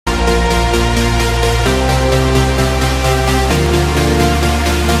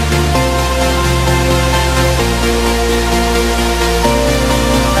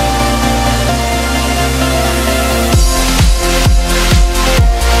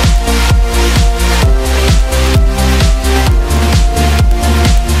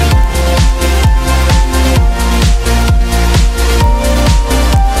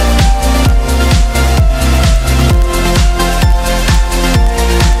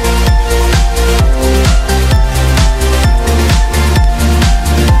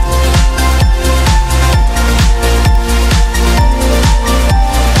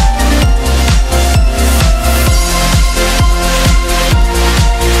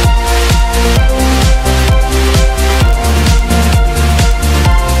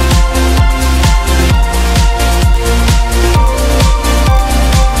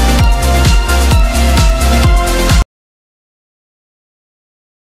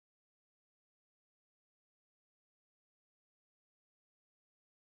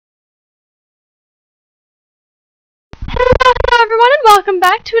welcome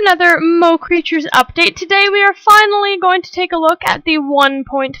back to another Mo Creatures update. Today we are finally going to take a look at the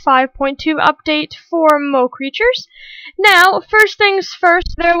 1.5.2 update for Mo Creatures. Now, first things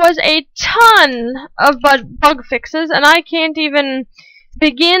first, there was a ton of bug fixes, and I can't even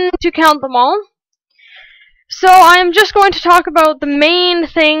begin to count them all. So I'm just going to talk about the main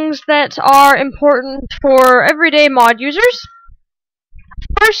things that are important for everyday mod users.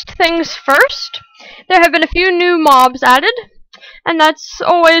 First things first, there have been a few new mobs added. And that's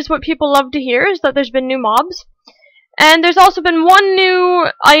always what people love to hear, is that there's been new mobs. And there's also been one new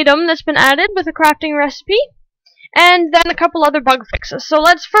item that's been added with a crafting recipe, and then a couple other bug fixes. So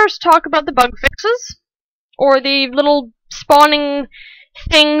let's first talk about the bug fixes, or the little spawning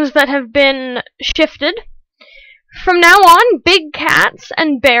things that have been shifted. From now on, big cats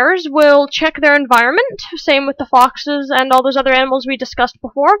and bears will check their environment, same with the foxes and all those other animals we discussed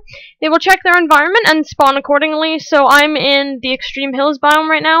before. They will check their environment and spawn accordingly, so I'm in the extreme hills biome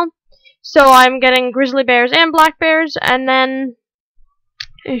right now, so I'm getting grizzly bears and black bears, and then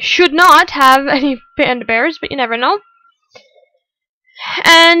I should not have any panda bears, but you never know.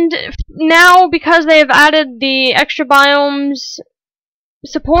 And now, because they have added the extra biomes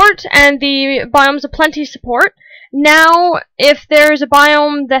support and the biomes of plenty support, now, if there is a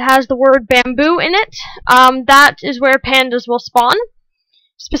biome that has the word bamboo in it, that is where pandas will spawn.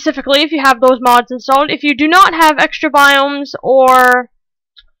 Specifically, if you have those mods installed. If you do not have extra biomes or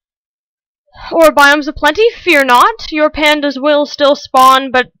biomes of plenty, fear not. Your pandas will still spawn,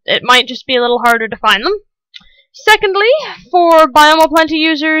 but it might just be a little harder to find them. Secondly, for biome of plenty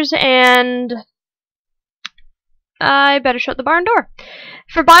users, and I better shut the barn door.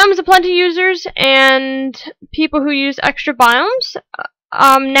 For biomes of plenty users and people who use extra biomes,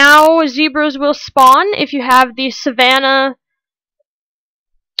 now zebras will spawn if you have the savanna.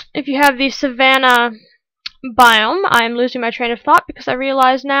 If you have the savanna biome. I'm losing my train of thought because I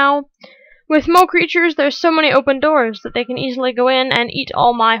realize now with Mo Creatures there's so many open doors that they can easily go in and eat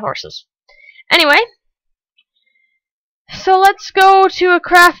all my horses. Anyway, so let's go to a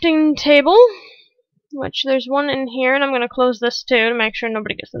crafting table. Which there's one in here, and I'm going to close this too to make sure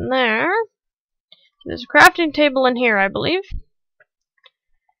nobody gets in there. There's a crafting table in here, I believe.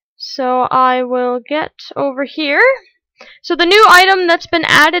 So I will get over here. So the new item that's been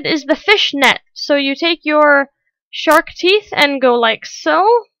added is the fish net. So you take your shark teeth and go like so,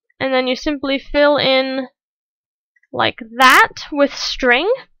 and then you simply fill in like that with string.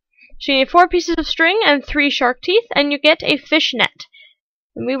 So you need 4 pieces of string and 3 shark teeth, and you get a fish net.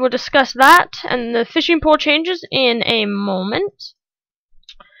 And we will discuss that and the fishing pole changes in a moment.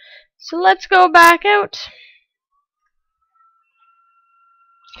 So let's go back out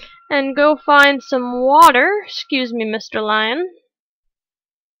and go find some water. Excuse me, Mr. Lion.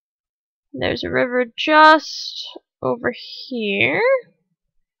 There's a river just over here.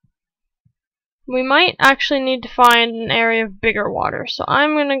 We might actually need to find an area of bigger water. So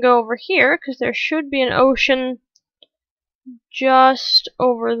I'm going to go over here because there should be an ocean just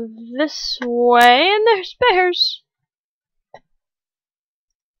over this way, and there's bears.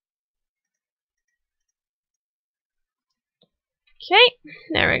 Okay,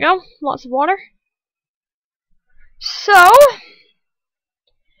 there we go. Lots of water. So,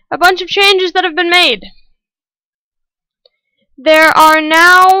 a bunch of changes that have been made. There are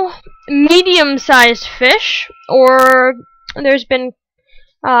now medium-sized fish, or there's been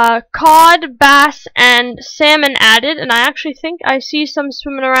cod, bass, and salmon added, and I actually think I see some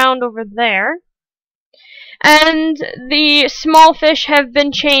swimming around over there. And the small fish have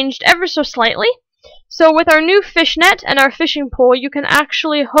been changed ever so slightly. So with our new fish net and our fishing pole, you can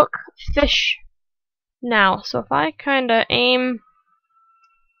actually hook fish now. So if I kinda aim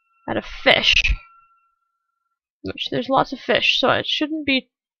at a fish, which there's lots of fish, so it shouldn't be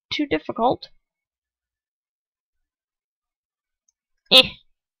too difficult.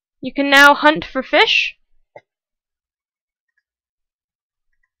 You can now hunt for fish.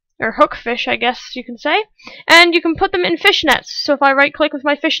 Or hook fish, I guess you can say. And you can put them in fish nets. So if I right click with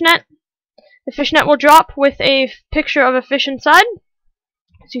my fish net, the fish net will drop with a picture of a fish inside.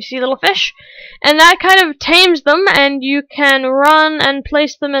 So you see little fish. And that kind of tames them, and you can run and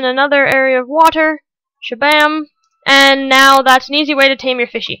place them in another area of water. Shabam. And now that's an easy way to tame your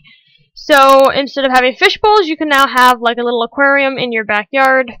fishy. So instead of having fish bowls, you can now have like a little aquarium in your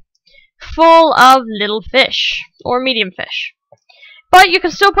backyard, full of little fish, or medium fish. But you can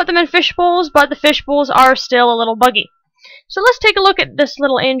still put them in fish bowls, but the fish bowls are still a little buggy. So let's take a look at this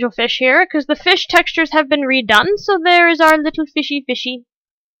little angel fish here, because the fish textures have been redone, so there is our little fishy.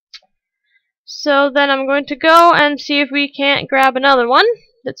 So then I'm going to go and see if we can't grab another one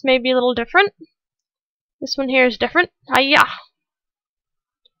that's maybe a little different. This one here is different. Hiya!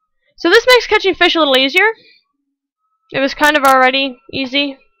 So this makes catching fish a little easier. It was kind of already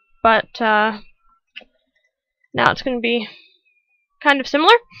easy, but now it's going to be kind of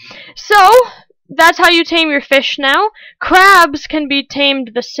similar. So that's how you tame your fish now. Crabs can be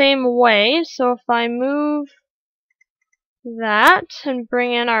tamed the same way. So if I move that and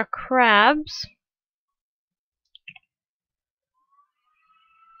bring in our crabs.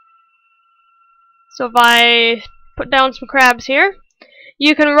 So if I put down some crabs here,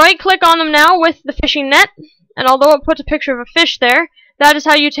 you can right click on them now with the fishing net, and although it puts a picture of a fish there, that is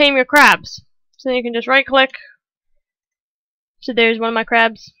how you tame your crabs. So then you can just right click. So there's one of my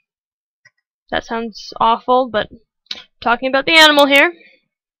crabs. That sounds awful, but I'm talking about the animal here.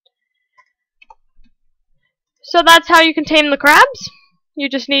 So that's how you can tame the crabs. You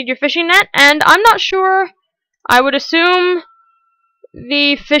just need your fishing net, and I'm not sure, I would assume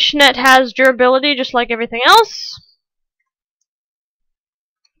the fish net has durability just like everything else.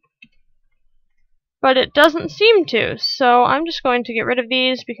 But it doesn't seem to, so I'm just going to get rid of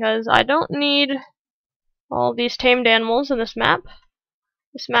these because I don't need all these tamed animals in this map.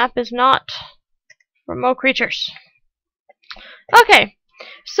 This map is not for Mo creatures. Okay,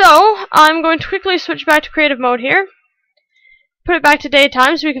 so I'm going to quickly switch back to creative mode here. Put it back to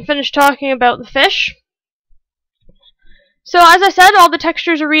daytime so we can finish talking about the fish. So as I said, all the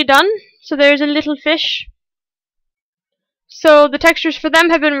textures are redone. So there's a little fish. So the textures for them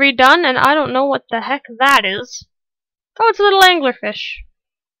have been redone, and I don't know what the heck that is. Oh, it's a little anglerfish,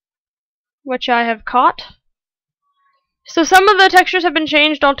 which I have caught. So some of the textures have been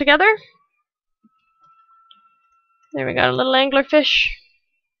changed altogether. There we got a little anglerfish.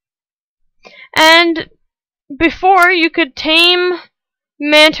 And before, you could tame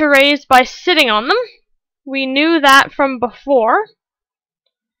manta rays by sitting on them. We knew that from before.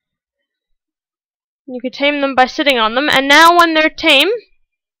 You could tame them by sitting on them, and now when they're tame,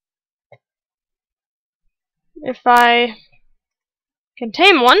 if I can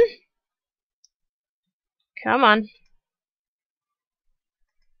tame one, come on.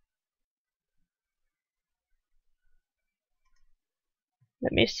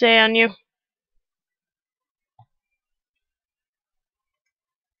 Let me say on you.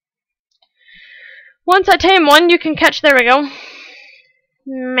 Once I tame one, you can catch, there we go,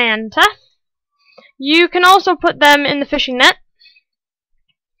 manta. You can also put them in the fishing net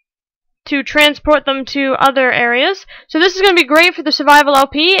to transport them to other areas. So this is going to be great for the survival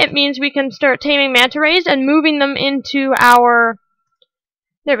LP. It means we can start taming manta rays and moving them into our...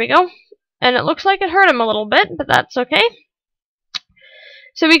 There we go. And it looks like it hurt him a little bit, but that's okay.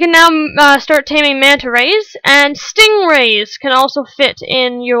 So we can now start taming manta rays, and stingrays can also fit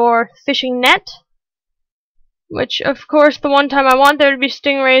in your fishing net. Which, of course, the one time I want there to be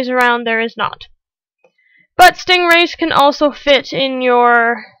stingrays around, there is not. But stingrays can also fit in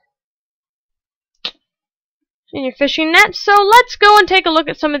your fishing net. So let's go and take a look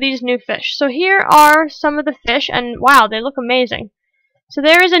at some of these new fish. So here are some of the fish, and wow, they look amazing. So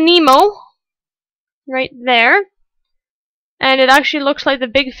there is a Nemo right there. And it actually looks like the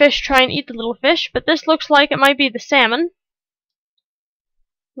big fish try and eat the little fish, but this looks like it might be the salmon.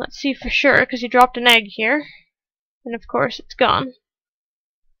 Let's see for sure, because he dropped an egg here. And of course, it's gone.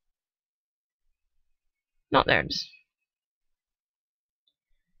 No, there it is.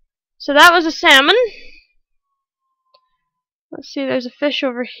 So that was a salmon. Let's see, there's a fish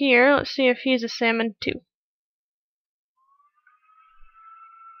over here. Let's see if he's a salmon too.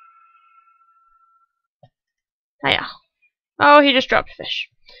 Hiya. Oh, he just dropped a fish.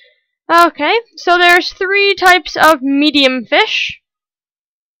 Okay, so there's 3 types of medium fish.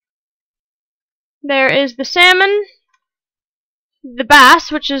 There is the salmon, the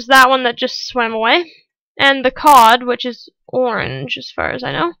bass, which is that one that just swam away, and the cod, which is orange as far as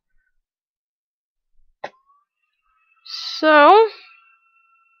I know. So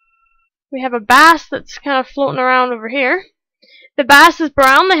we have a bass that's kind of floating around over here. The bass is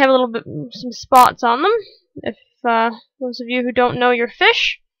brown. They have a little bit, some spots on them. If those of you who don't know your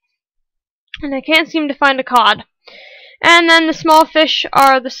fish. And I can't seem to find a cod. And then the small fish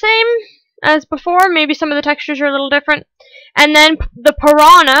are the same as before. Maybe some of the textures are a little different. And then the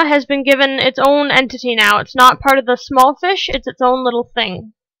piranha has been given its own entity now. It's not part of the small fish. It's its own little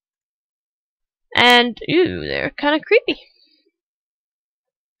thing. And, ooh, they're kind of creepy.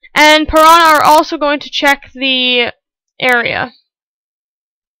 And piranha are also going to check the area.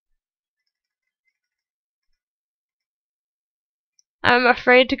 I'm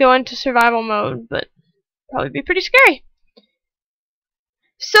afraid to go into survival mode, but probably be pretty scary.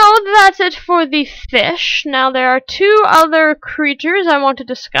 So that's it for the fish. Now there are 2 other creatures I want to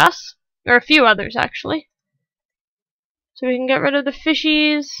discuss, or a few others actually. So we can get rid of the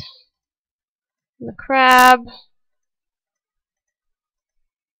fishies. And the crab.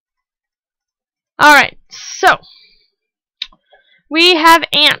 Alright, so we have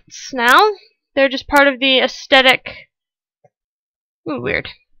ants now. They're just part of the aesthetic. Ooh, weird.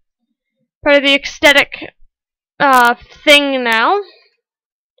 Part of the aesthetic thing now.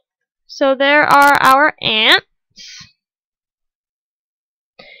 So there are our ants.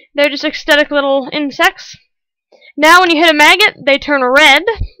 They're just aesthetic little insects. Now when you hit a maggot, they turn red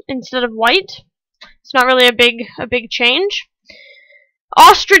instead of white. It's not really a big change.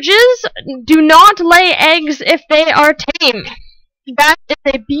 Ostriches do not lay eggs if they are tame. That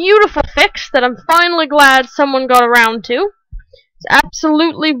is a beautiful fix that I'm finally glad someone got around to. It's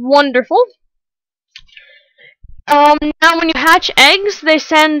absolutely wonderful. Now when you hatch eggs, they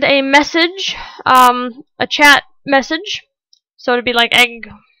send a message, a chat message. So it'd be like egg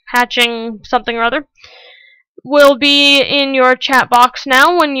hatching something or other. Will be in your chat box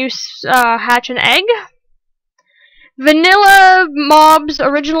now when you hatch an egg. Vanilla mobs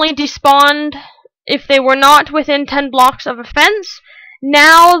originally despawned if they were not within 10 blocks of a fence.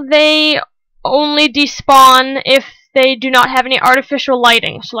 Now they only despawn if they do not have any artificial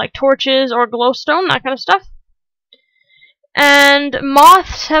lighting, so like torches or glowstone, that kind of stuff. And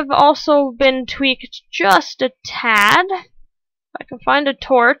moths have also been tweaked just a tad. If I can find a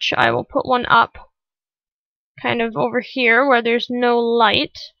torch, I will put one up kind of over here where there's no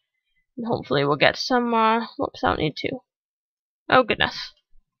light. And hopefully we'll get some, whoops, I don't need to. Oh, goodness.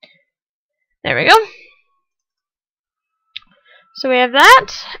 There we go. So we have that.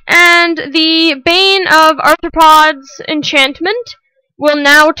 And the Bane of Arthropods enchantment will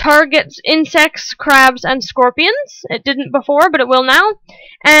now target insects, crabs, and scorpions. It didn't before, but it will now.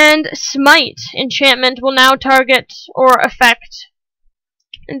 And Smite enchantment will now target or affect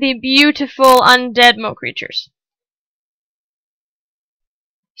the beautiful undead Mo creatures.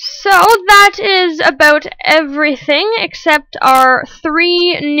 So that is about everything except our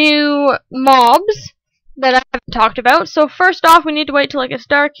 3 new mobs that I haven't talked about. So first off, we need to wait till it gets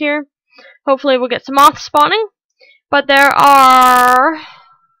dark here. Hopefully we'll get some moths spawning. But there are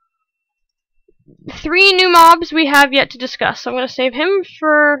 3 new mobs we have yet to discuss. So I'm going to save him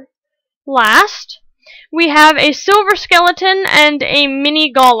for last. We have a silver skeleton and a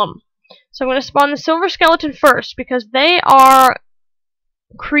mini golem. So I'm going to spawn the silver skeleton first because they are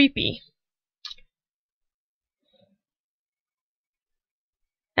creepy.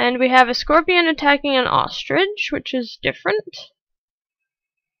 And we have a scorpion attacking an ostrich, which is different.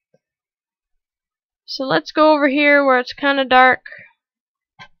 So let's go over here where it's kind of dark.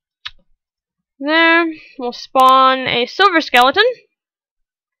 There, we'll spawn a silver skeleton.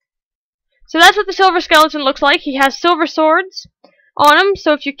 So that's what the silver skeleton looks like. He has silver swords on him,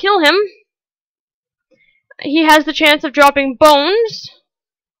 so if you kill him, he has the chance of dropping bones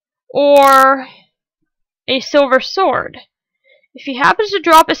or a silver sword. If he happens to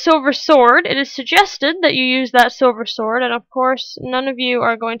drop a silver sword, it is suggested that you use that silver sword, and of course, none of you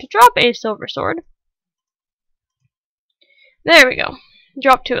are going to drop a silver sword. There we go.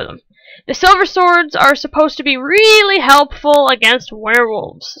 Drop 2 of them. The silver swords are supposed to be really helpful against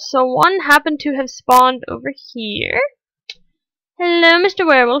werewolves. So one happened to have spawned over here. Hello, Mr.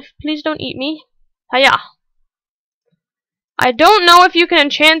 Werewolf. Please don't eat me. Hiya. I don't know if you can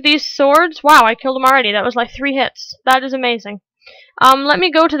enchant these swords. Wow, I killed him already. That was like 3 hits. That is amazing. Let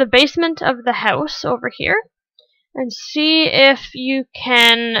me go to the basement of the house over here and see if you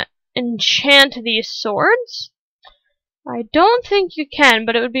can enchant these swords. I don't think you can,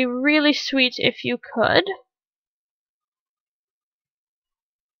 but it would be really sweet if you could.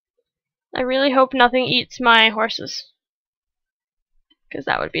 I really hope nothing eats my horses, because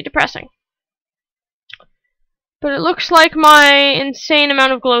that would be depressing. But it looks like my insane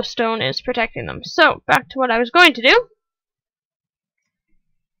amount of glowstone is protecting them. So, back to what I was going to do.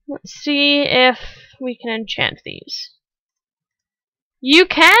 Let's see if we can enchant these. You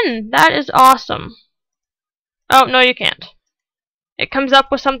can! That is awesome. Oh, no, you can't. It comes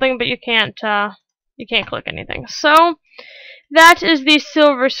up with something, but you can't click anything. So, that is the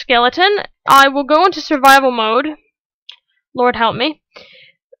silver skeleton. I will go into survival mode, Lord help me,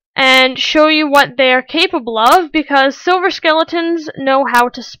 and show you what they are capable of, because silver skeletons know how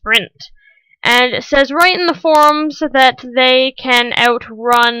to sprint. And it says right in the forums that they can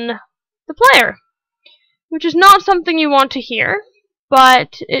outrun the player, which is not something you want to hear.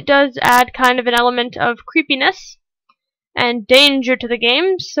 But it does add kind of an element of creepiness and danger to the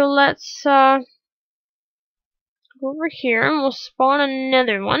game. So let's go over here and we'll spawn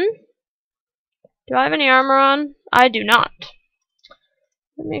another one. Do I have any armor on? I do not.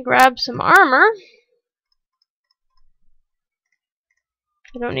 Let me grab some armor.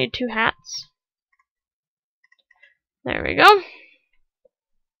 I don't need 2 hats. There we go.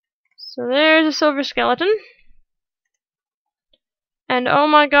 So there's a silver skeleton. And oh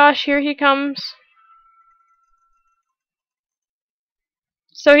my gosh, here he comes.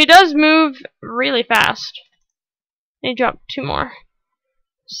 So he does move really fast. He dropped 2 more.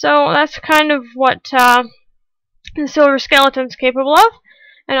 So that's kind of what the silver skeleton's capable of.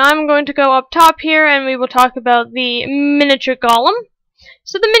 And I'm going to go up top here and we will talk about the miniature golem.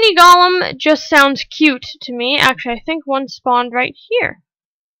 So the mini golem just sounds cute to me. Actually, I think one spawned right here.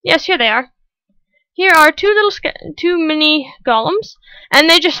 Yes, here they are. Here are two mini golems, and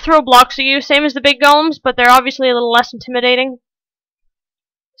they just throw blocks at you, same as the big golems, but they're obviously a little less intimidating.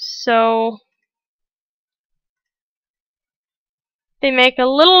 So they make a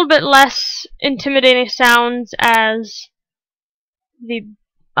little bit less intimidating sounds as the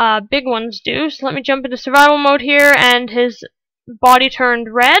big ones do. So let me jump into survival mode here, and his body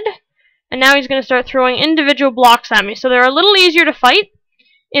turned red, and now he's going to start throwing individual blocks at me. So they're a little easier to fight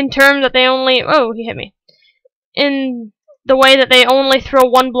in terms that they only... Oh, he hit me. In the way that they only throw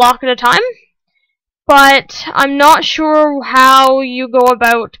 1 block at a time. But I'm not sure how you go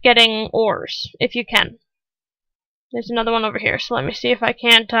about getting ores, if you can. There's another one over here, so let me see if I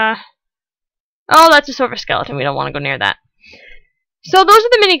can't... Oh, that's a silver skeleton. We don't want to go near that. So those are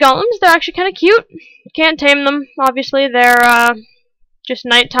the mini golems. They're actually kind of cute. You can't tame them, obviously. They're just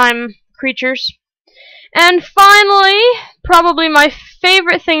nighttime creatures. And finally, probably my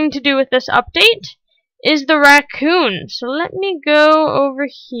favorite thing to do with this update is the raccoon. So let me go over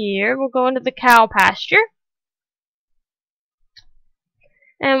here. We'll go into the cow pasture.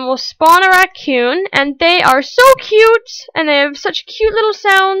 And we'll spawn a raccoon. And they are so cute. And they have such cute little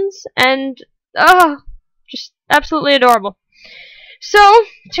sounds. And, just absolutely adorable. So,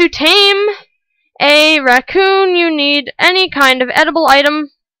 to tame a raccoon, you need any kind of edible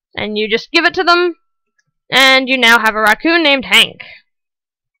item. And you just give it to them. And you now have a raccoon named Hank.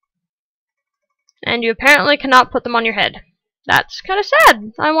 And you apparently cannot put them on your head. That's kind of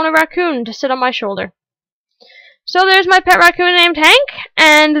sad. I want a raccoon to sit on my shoulder. So there's my pet raccoon named Hank,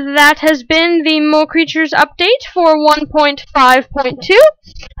 and that has been the Mo Creatures update for 1.5.2.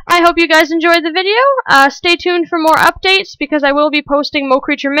 I hope you guys enjoyed the video. Stay tuned for more updates, because I will be posting Mo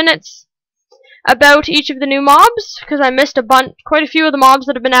Creature Minutes about each of the new mobs, because I missed quite a few of the mobs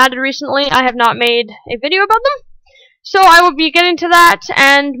that have been added recently. I have not made a video about them. So I will be getting to that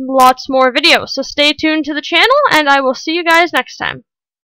and lots more videos. So stay tuned to the channel, and I will see you guys next time.